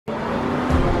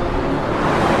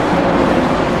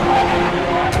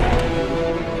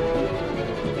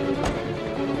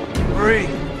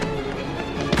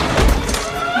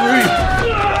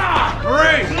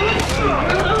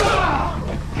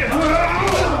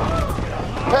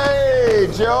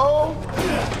show.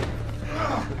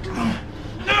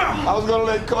 I was gonna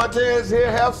let Cortez here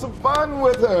have some fun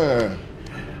with her.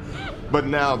 But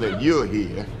now that you're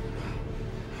here,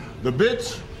 the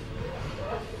bitch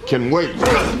can wait.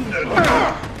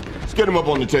 Let's get him up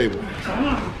on the table.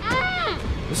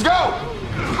 Let's go!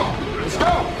 Let's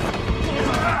go!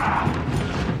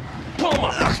 Pull him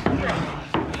up!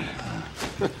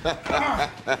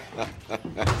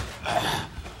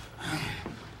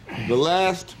 The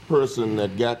last person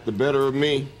that got the better of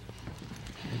me,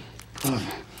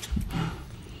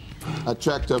 I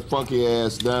tracked her funky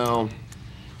ass down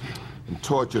and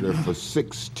tortured her for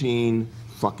 16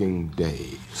 fucking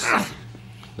days.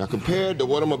 Now, compared to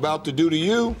what I'm about to do to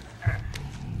you,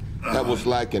 that was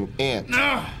like an ant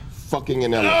fucking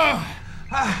an elephant.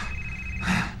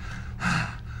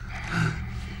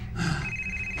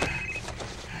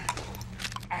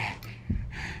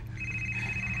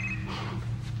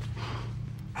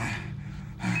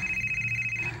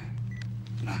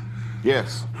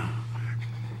 Yes.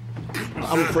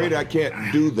 I'm afraid I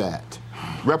can't do that.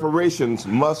 Reparations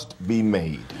must be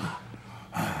made.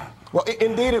 Well,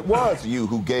 indeed it was you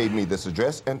who gave me this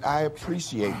address, and I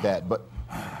appreciate that, but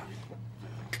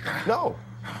no,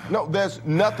 there's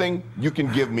nothing you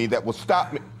can give me that will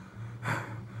stop me.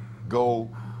 Go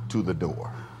to the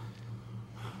door.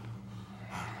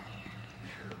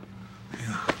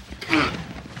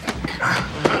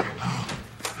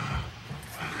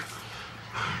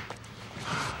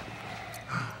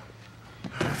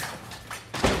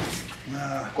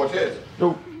 Cortez.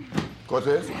 No.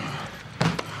 Cortez.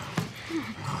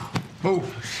 Move.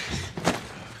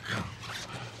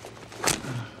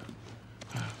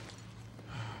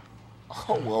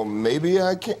 Oh, well, maybe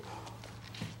I can't.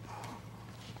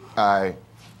 I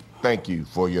thank you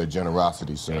for your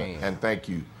generosity, sir. Damn. And thank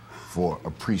you for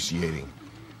appreciating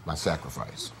my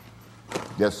sacrifice.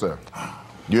 Yes, sir.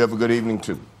 You have a good evening,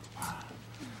 too.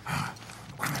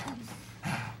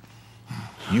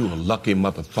 You a lucky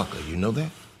motherfucker, you know that?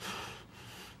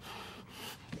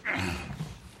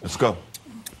 Let's go.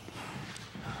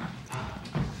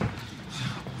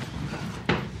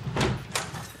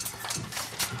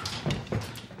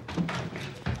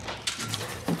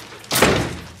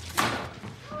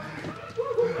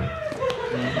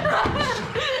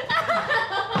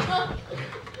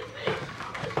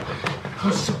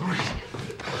 I'm sorry.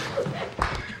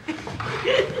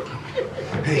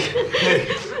 Hey.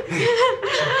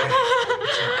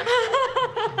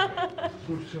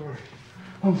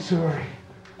 I'm sorry.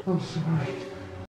 I'm sorry.